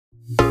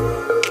What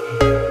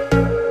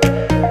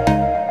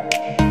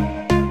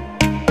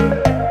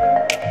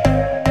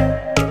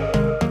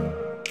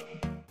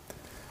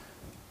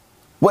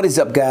is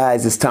up,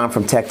 guys? It's Tom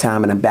from Tech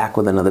Time and I'm back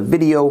with another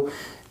video.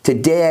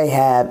 Today I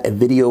have a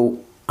video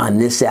on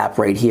this app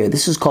right here.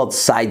 This is called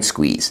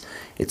SideSqueeze.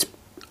 It's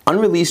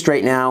unreleased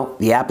right now.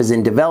 The app is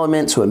in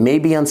development, so it may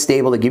be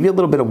unstable. They give you a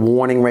little bit of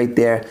warning right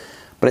there.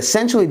 But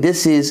essentially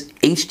this is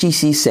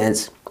HTC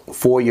Sense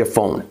for your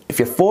phone. If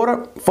your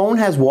phone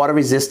has water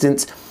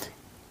resistance,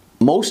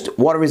 most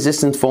water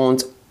resistant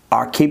phones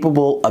are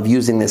capable of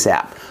using this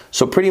app.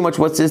 So pretty much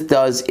what this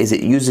does is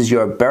it uses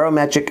your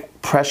barometric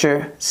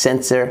pressure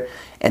sensor,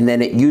 and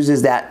then it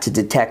uses that to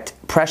detect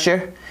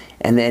pressure,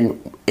 and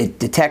then it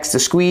detects the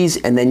squeeze,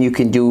 and then you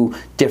can do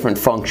different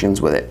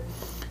functions with it.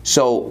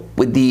 So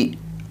with the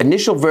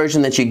initial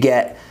version that you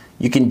get,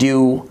 you can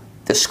do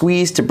the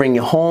squeeze to bring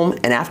you home,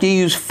 and after you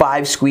use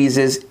 5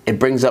 squeezes, it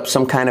brings up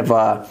some kind of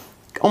a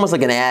almost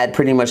like an ad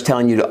pretty much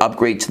telling you to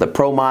upgrade to the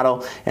Pro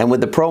model. And with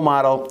the Pro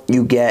model,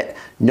 you get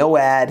no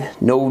ad,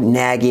 no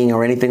nagging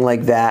or anything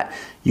like that.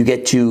 You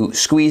get to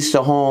squeeze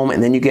to home,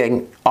 and then you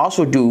can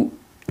also do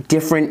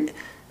different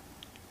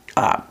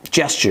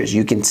gestures.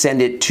 You can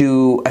send it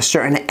to a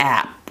certain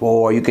app,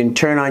 or you can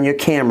turn on your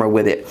camera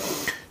with it.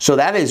 So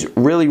that is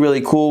really,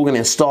 really cool. We're gonna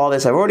install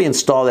this. I've already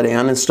installed it. I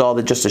uninstalled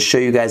it just to show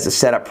you guys the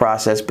setup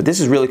process, but this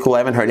is really cool. I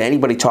haven't heard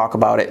anybody talk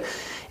about it.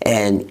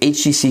 And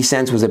HTC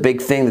Sense was a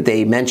big thing that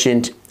they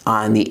mentioned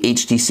on the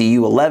HTC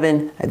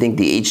U11. I think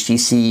the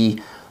HTC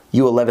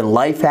U11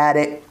 Life had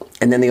it.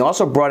 And then they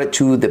also brought it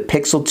to the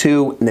Pixel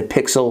 2 and the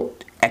Pixel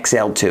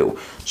XL2.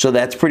 So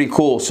that's pretty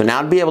cool. So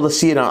now to be able to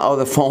see it on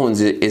other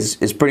phones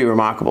is pretty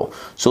remarkable.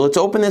 So let's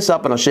open this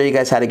up and I'll show you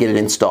guys how to get it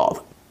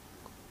installed.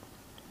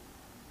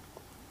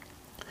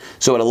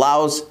 So it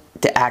allows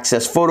to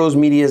access photos,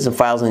 medias, and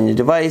files on your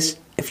device.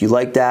 If you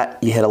like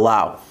that, you hit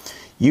allow.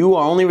 You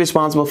are only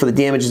responsible for the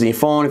damages in your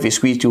phone. If you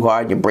squeeze too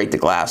hard, you break the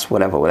glass,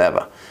 whatever,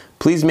 whatever.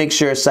 Please make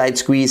sure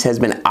SideSqueeze has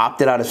been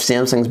opted out of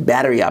Samsung's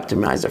battery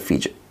optimizer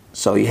feature.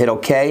 So you hit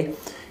OK.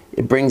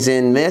 It brings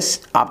in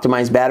this,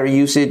 optimized battery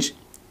usage.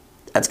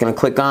 That's going to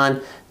click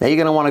on. Now you're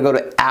going to want to go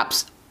to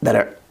apps that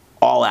are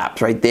all apps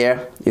right there.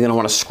 You're going to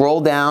want to scroll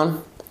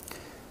down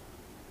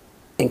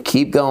and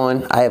keep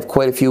going. I have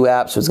quite a few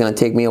apps, so it's going to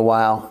take me a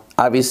while.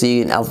 Obviously,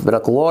 in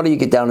alphabetical order, you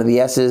get down to the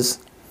S's.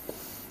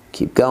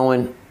 Keep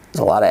going.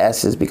 There's a lot of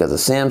S's because of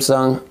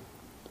Samsung.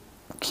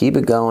 Keep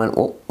it going.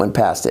 Oh, went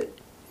past it.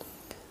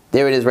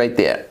 There it is right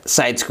there.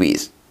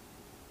 SideSqueeze.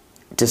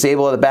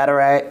 Disable the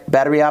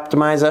battery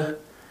optimizer.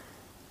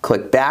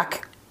 Click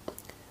back.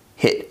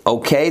 Hit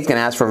OK. It's going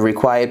to ask for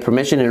required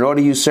permission. In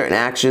order to use certain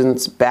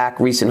actions, back,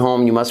 recent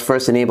home, you must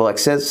first enable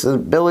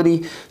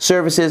accessibility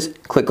services.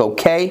 Click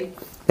OK.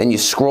 Then you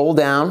scroll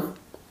down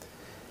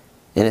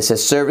and it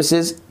says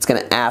services. It's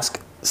going to ask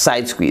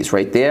SideSqueeze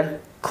right there.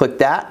 Click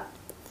that.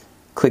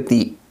 Click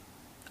the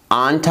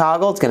on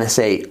toggle. It's going to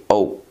say,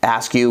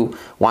 ask you,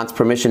 wants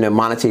permission to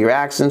monitor your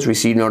actions,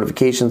 receive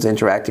notifications,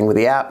 interacting with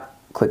the app.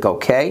 Click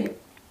OK.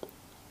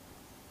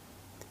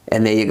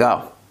 And there you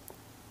go.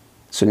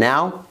 So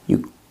now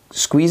you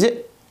squeeze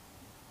it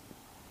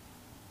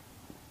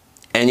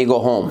and you go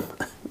home.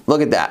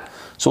 Look at that.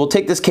 So we'll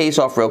take this case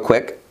off real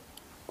quick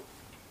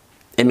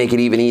and make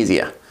it even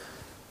easier.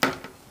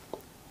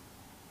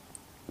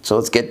 So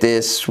let's get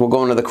this. We'll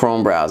go into the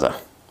Chrome browser.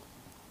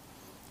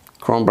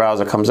 Chrome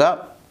browser comes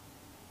up.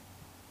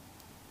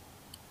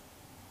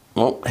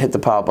 Oh, hit the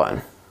power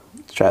button.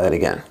 Let's try that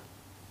again.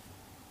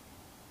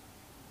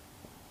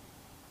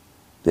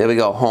 There we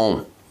go,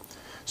 home.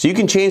 So you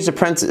can change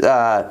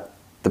the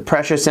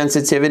pressure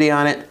sensitivity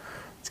on it.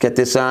 Let's get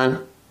this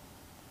on.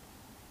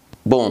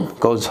 Boom,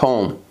 goes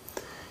home.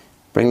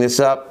 Bring this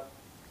up.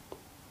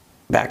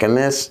 Back in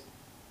this.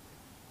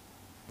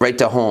 Right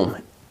to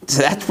home.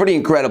 So that's pretty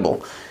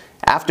incredible.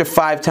 After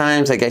 5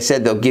 times, like I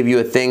said, they'll give you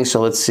a thing.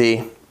 So let's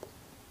see.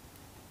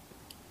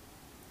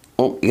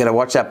 Oh, you gotta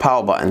watch that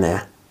power button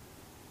there.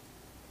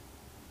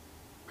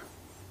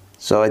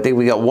 So I think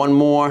we got one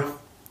more.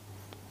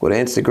 Go to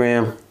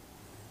Instagram.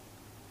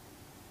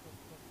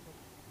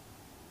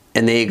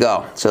 And there you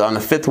go. So on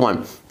the 5th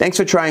one, thanks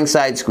for trying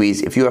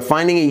SideSqueeze. If you are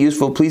finding it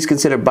useful, please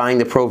consider buying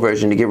the Pro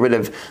version to get rid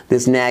of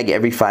this nag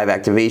every 5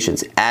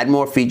 activations. Add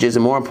more features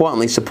and more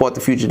importantly, support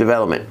the future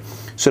development.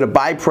 So to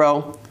buy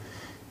Pro,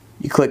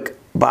 you click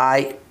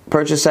buy,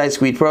 purchase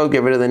SideSqueeze Pro,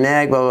 get rid of the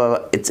nag, blah, blah,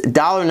 blah. It's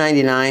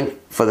 $1.99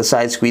 for the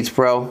SideSqueeze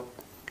Pro.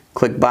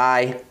 Click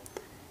buy.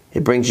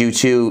 It brings you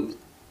to,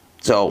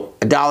 so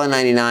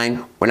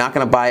 $1.99. We're not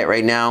going to buy it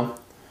right now.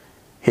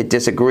 Hit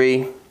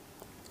disagree.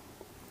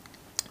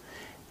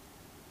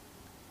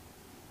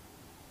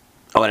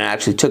 Oh, and it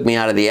actually took me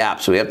out of the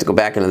app, so we have to go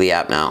back into the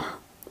app now.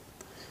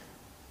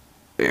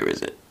 Where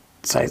is it?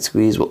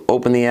 SideSqueeze. We'll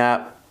open the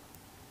app.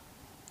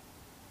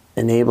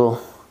 Enable.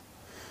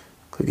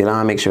 Click it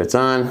on, make sure it's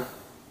on.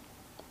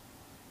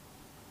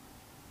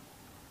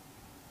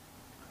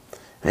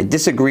 I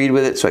disagreed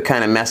with it, so I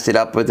kind of messed it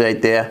up with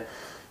right there.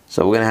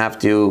 So we're going to have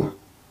to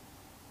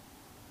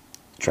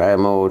try a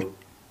mode,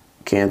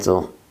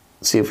 cancel,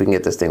 see if we can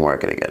get this thing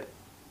working again.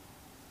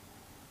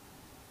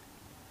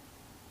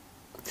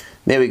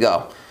 There we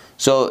go.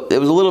 So there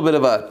was a little bit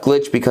of a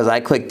glitch because I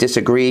clicked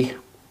disagree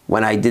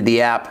when I did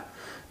the app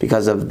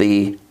because of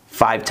the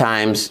 5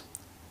 times.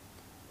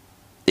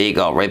 There you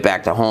go, right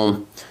back to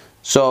home.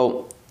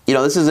 So, you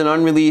know, this is an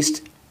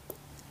unreleased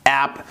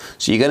app,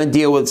 so you're going to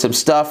deal with some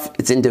stuff.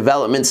 It's in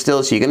development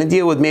still, so you're going to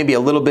deal with maybe a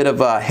little bit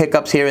of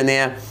hiccups here and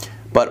there.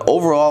 But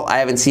overall, I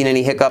haven't seen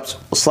any hiccups.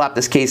 We'll slap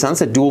this case on.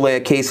 It's a dual layer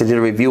case. I did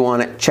a review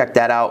on it. Check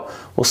that out.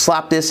 We'll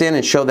slap this in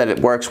and show that it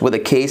works with a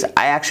case.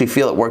 I actually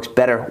feel it works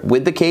better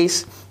with the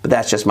case, but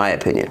that's just my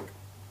opinion.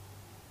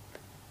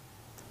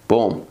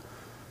 Boom.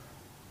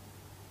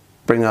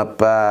 Bring up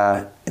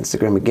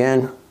Instagram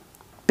again.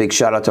 Big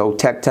shout out to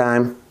Tech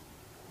Time.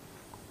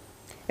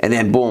 And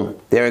then boom,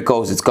 there it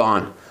goes. It's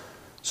gone.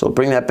 So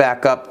bring that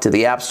back up to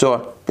the App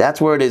Store.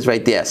 That's where it is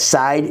right there.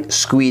 Side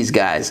Squeeze,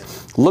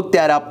 guys. Look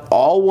that up,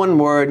 all one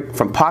word,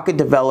 from Pocket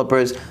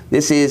Developers.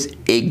 This is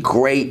a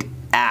great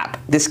app.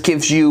 This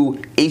gives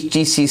you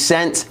HTC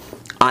Sense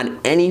on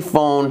any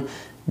phone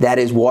that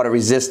is water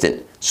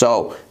resistant.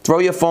 So throw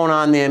your phone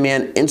on there,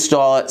 man,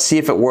 install it, see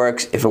if it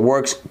works. If it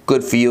works,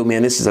 good for you,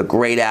 man. This is a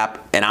great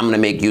app, and I'm gonna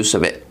make use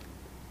of it.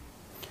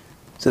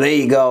 So there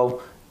you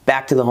go,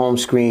 back to the home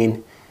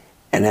screen,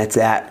 and that's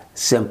that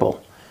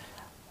simple.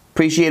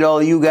 Appreciate all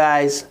of you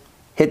guys.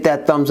 Hit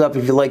that thumbs up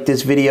if you like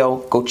this video.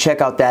 Go check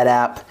out that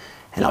app,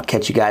 and I'll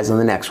catch you guys on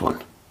the next one.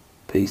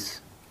 Peace.